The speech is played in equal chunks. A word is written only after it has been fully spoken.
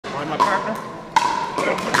Find my partner?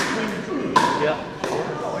 Yeah.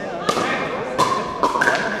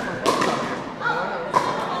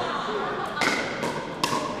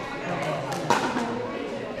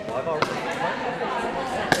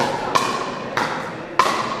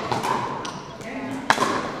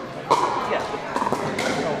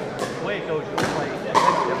 The way it goes, you'll play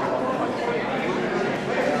everything different on the punch.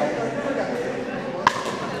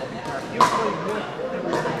 You play with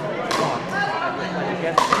everything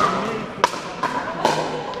against me.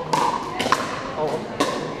 Oh,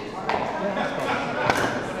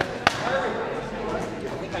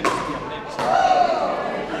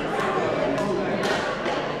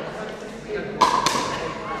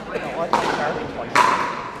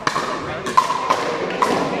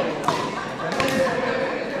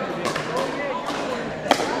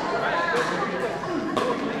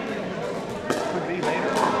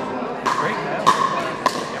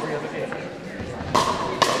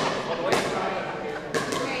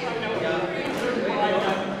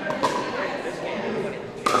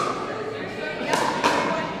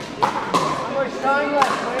 Time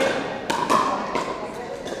left, Wayne.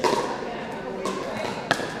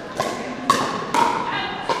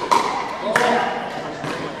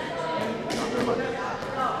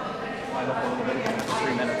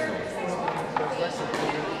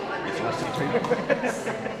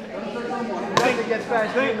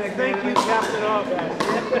 Thank you, Captain Offense.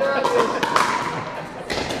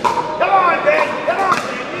 Come on, Ben! Come on,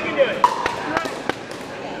 Ben! You can do it!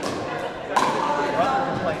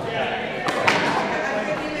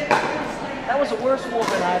 that was the worst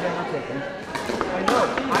whooping I've ever taken. I know.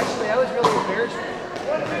 Actually, I was really embarrassed.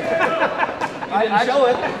 You didn't show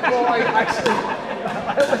it. Well, I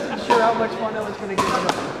wasn't sure how much fun I was going to get out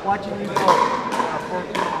of watching you go.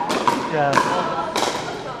 Yeah.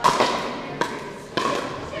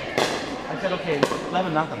 I said, okay,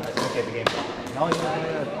 11-0. I said, okay, the game's on. No,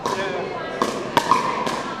 yeah.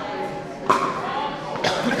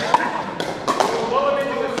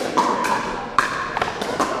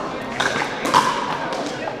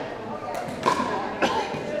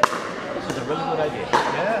 Really good idea.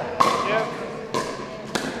 Yeah. Yep.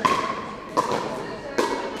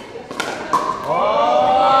 Oh!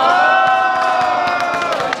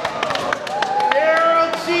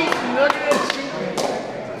 They're cheating. Look at it cheating.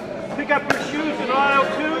 Pick up your shoes in aisle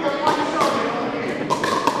 2.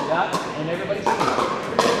 Yeah, and everybody's seeing it.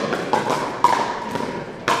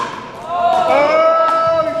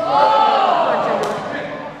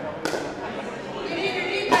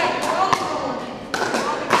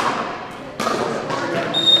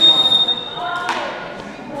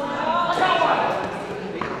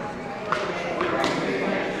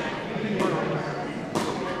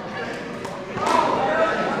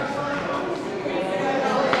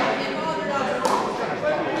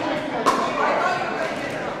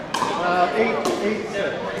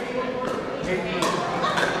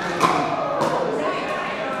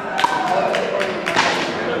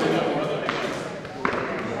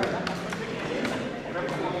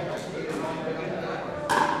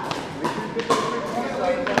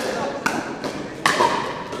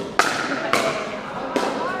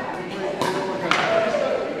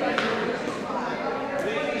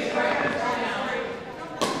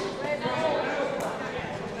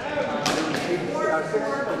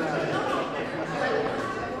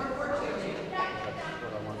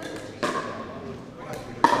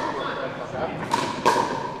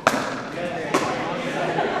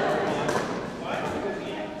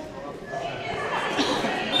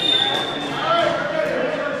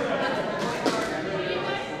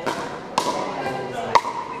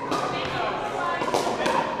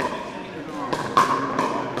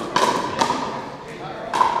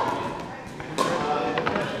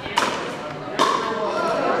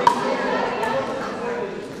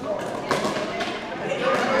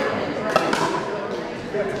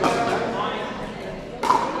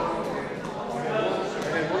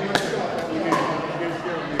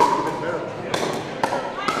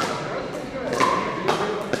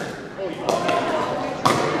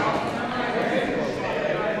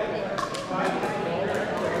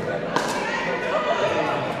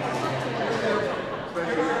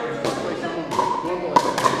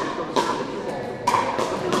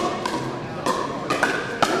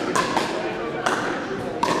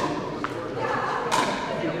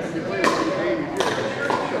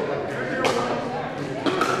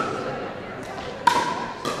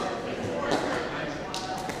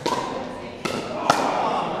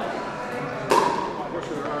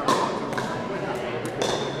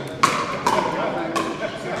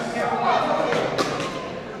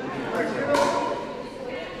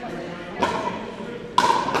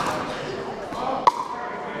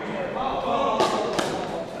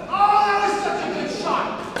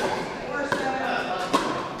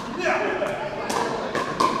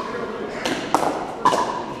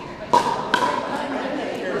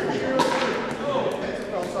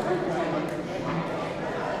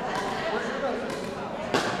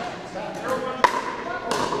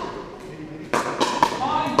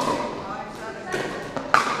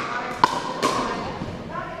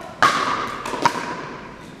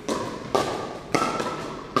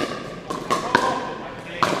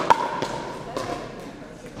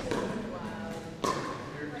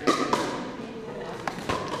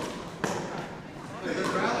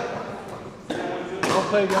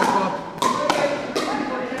 play against Bob.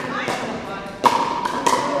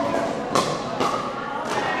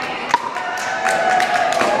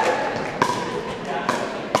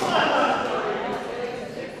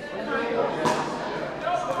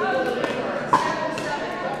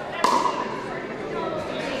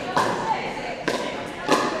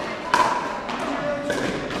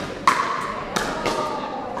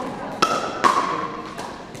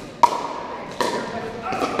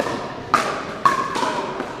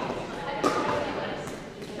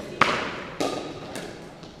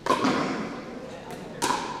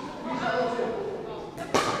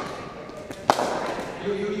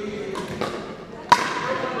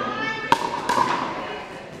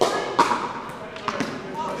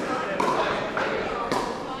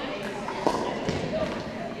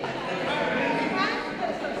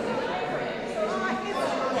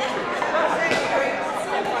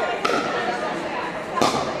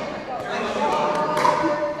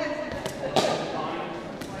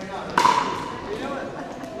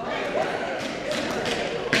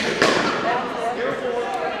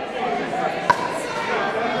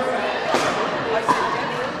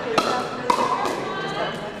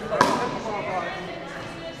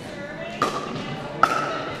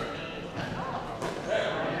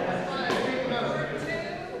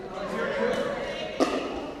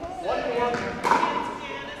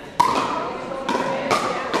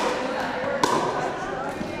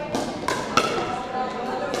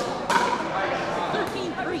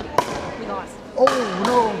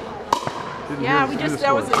 Yeah,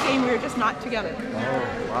 that was a game we were just not together. Oh,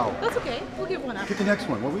 wow. That's okay. We'll give one up. Get the next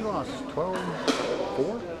one. Well, we lost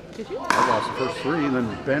 12-4. Did you? I lost the first 3, and then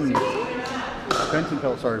Benson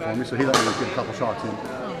felt sorry for me, so he let me get a couple shots in.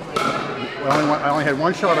 I only had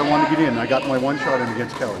one shot I wanted to get in. I got my one shot in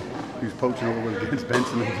against Kelly. He was poaching over with against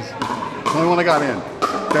Benson. The only one I got in.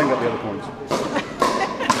 Ben got the other points.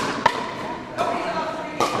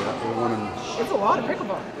 It's a lot of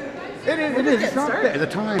pickleball. It is. It's not bad. The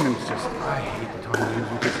time is just, I hate the time games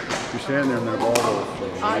because you're standing there and there are ball rolls.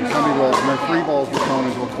 And somebody rolls and then 3 balls get thrown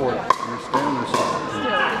into a court. And you're standing there stopped.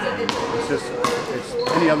 It's just, it's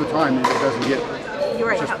any other time it doesn't get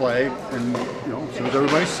just play. And, you know, as soon as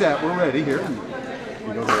everybody's set, we're ready here. And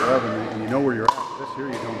you go to 11 and you know where you're at. This here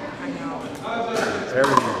you don't.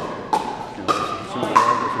 Everything. You know, as soon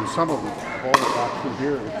as some of them, the ball is back through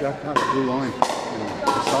here. It's got kind of a blue line. And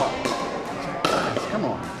you stop. Come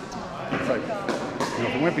on. It's like, you know,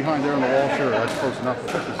 if it went behind there on the wall, sure, that's close enough.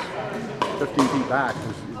 But this is 15 feet back.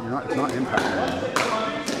 It's not impacting.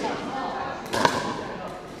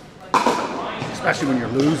 Especially when you're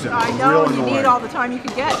losing. I know, you need all the time you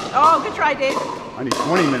can get. Oh, good try, Dave. I need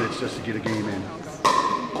 20 minutes just to get a game in.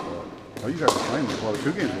 Oh, you guys are playing well. The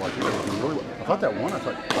 2 games watch. You guys are doing really well. I thought that one, I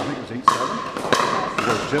think it was 8-7. You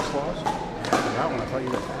guys just lost. That one, I thought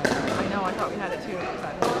you guys had. I know, I thought we had it too.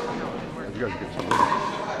 You guys get some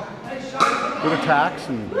good attacks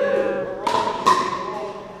and.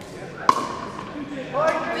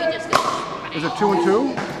 Is it 2-2?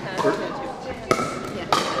 2-2. Yeah,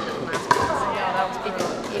 that was big.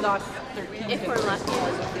 He lost 13. If we're lucky, it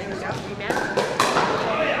was a big rematch.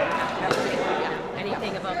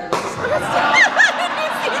 Anything above the waist.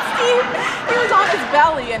 Steve, he was on his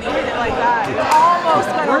belly and he hit it like that. It almost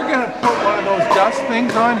went We're going to put one of those dust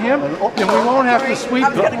things on him, and we won't have to sweep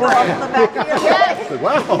I'm going to go up in the back of your head.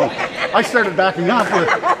 Wow, I started backing up. How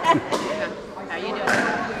you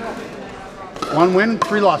doing? 1 win,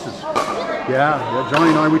 3 losses. Yeah,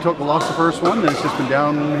 Johnny and I, we lost the first one, and it's just been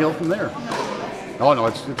downhill from there. Oh no,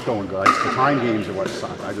 it's going good. It's the time games are what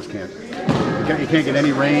suck. I just can't. You can't get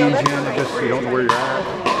any range in. You don't know where you're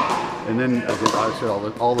at. And then, as I said,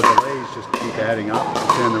 all the delays just keep adding up. I'm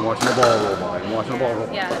standing there watching the ball roll by and watching the ball roll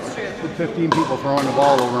by. Yeah, that's true. 15 people throwing the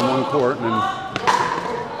ball over in one court, and then.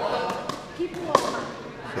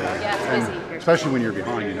 Yeah, it's busy here. Especially when you're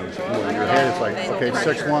behind, you know, in your head, it's like, okay, it's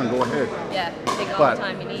 6-1, go ahead. Yeah, take all the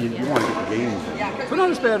time you need. You want to get the game. But not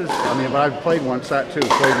as bad as, I mean, but I've played one, sat 2,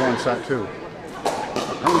 played 1, sat 2.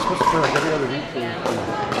 I was supposed to play like every other week.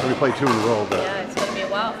 So we played 2 in a row. But yeah, it's going to be a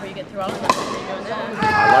while before you get through all of them.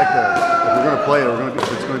 I like that. If we're going to play it,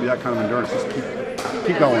 it's going to be that kind of endurance. Just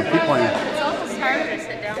keep going, keep playing. It's almost harder to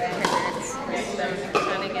sit down for 10 minutes.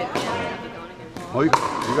 Trying to get going again. Well, you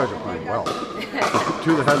guys are playing well. The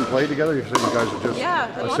 2 that haven't played together, you said you guys are just, I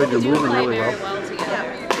said you're moving really well.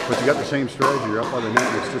 But you got the same strategy. You're up by the net,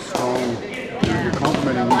 and it's just strong. You're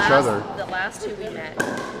complementing each other. The last 2 we met,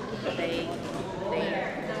 they beat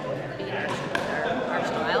our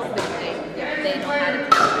style. They know how to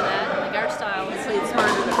counter that. Like our style is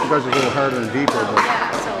harder. You guys are a little harder and deeper. But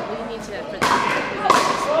yeah, so we need to, for them, we need to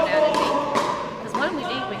slow down and beat. Because when we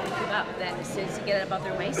beat, we can keep up. Then and as soon as you get it above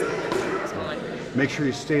their waist, it's gone. Make sure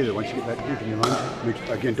you stay there. Once you get back here, can you lunge?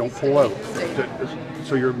 Again, don't pull out.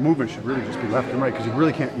 So your movement should really just be left and right, because you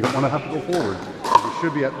really can't. You don't want to have to go forward. You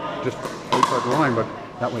should be at just outside the line, but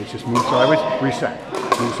that way it's just move sideways, reset,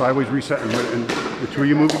 move sideways, reset, and the two of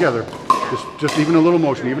you move together. Just even a little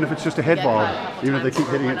motion, even if it's just a head bob, even if they keep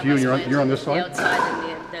hitting it to you and you're on this side. The outside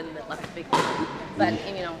and then the left big one. But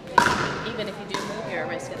you know, even if you do move, you're at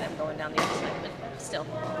risk of them going down the other side. But still,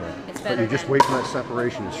 it's better. But you just wait for that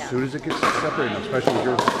separation. As soon as it gets separated, especially with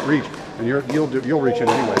your reach, and you'll reach it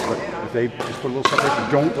anyway. But if they just put a little separation,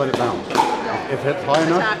 don't let it bounce. If it's high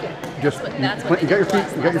enough, just you got your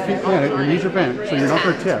feet planted, your knees are bent, so you're not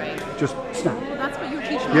going to tip. Just snap. That's what you were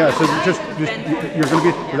teaching me. Yeah, so you're going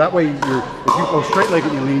to be that way. If you go straight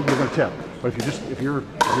legged and you lean, you're going to tip. But if you're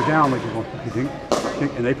down, like you're going, you think,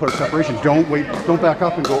 and they put a separation, don't back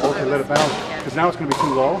up and go, okay, let it bounce, because now it's going to be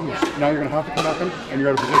too low. Now you're going to have to come back in, and you're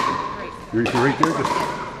out of position. You're right there, just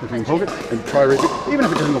if you can poke it and try right there, even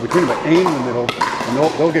if it doesn't go between them, but aim in the middle, and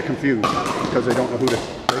they'll get confused because they don't know who to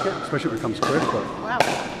take it, especially when it comes quick. But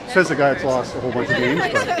says the guy that's lost a whole bunch of games.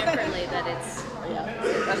 But differently that it's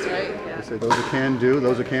That's right. I say those that can do,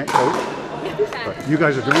 those that can't coach. But you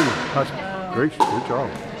guys are doing that's great, good job.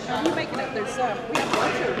 You making it? There's we have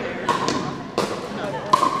lunch over there.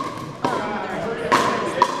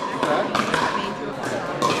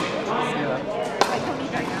 I don't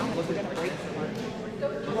need right now. We're gonna break for lunch.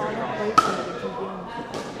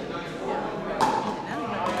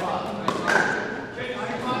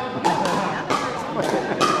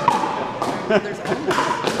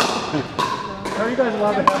 Are you guys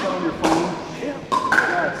allowed to have that on your phone? Yeah.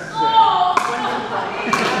 That's sick.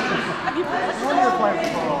 When you're playing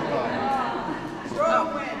football all the time.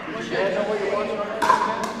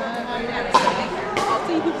 I'll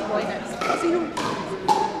see who can play next. I'll see who.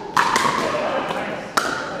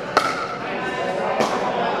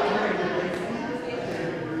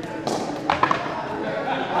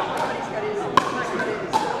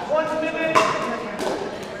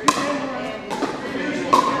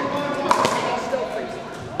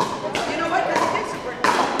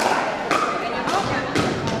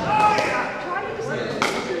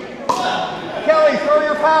 Kelly, throw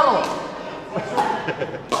your paddle.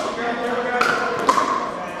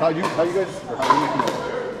 How you guys? Or how you making it?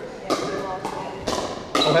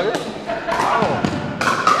 Oh, have it? Oh.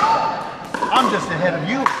 I'm just ahead of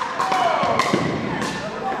you.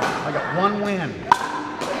 I got one win.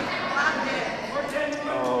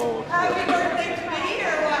 Oh. Happy birthday to me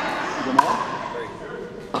or what?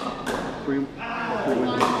 Three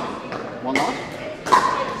wins. One loss?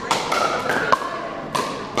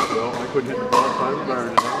 Well, I couldn't hit the ball side of the barn.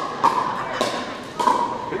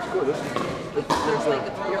 It's good, isn't it? There's like a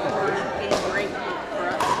 3 or 4 game break for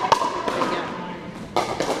us.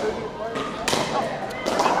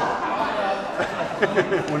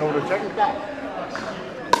 Went over to check it back.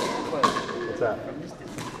 What's that?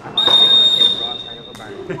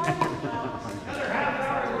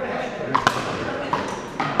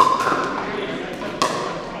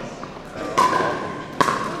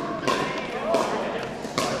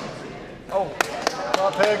 Oh,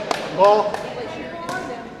 peg, ball.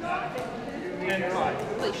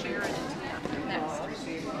 Play Sharon next.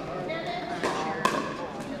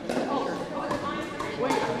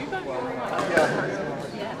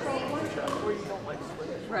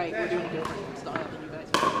 Right, we're doing a different style than you guys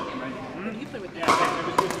are. You play with that.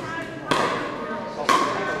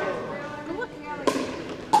 Good luck.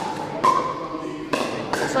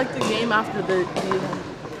 It's like the game after the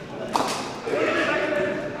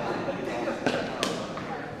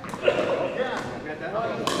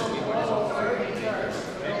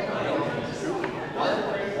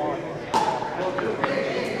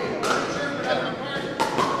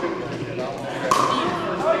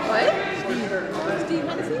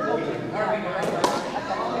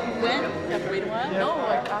when? You have to wait a while? No,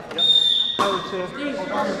 like after. I would say.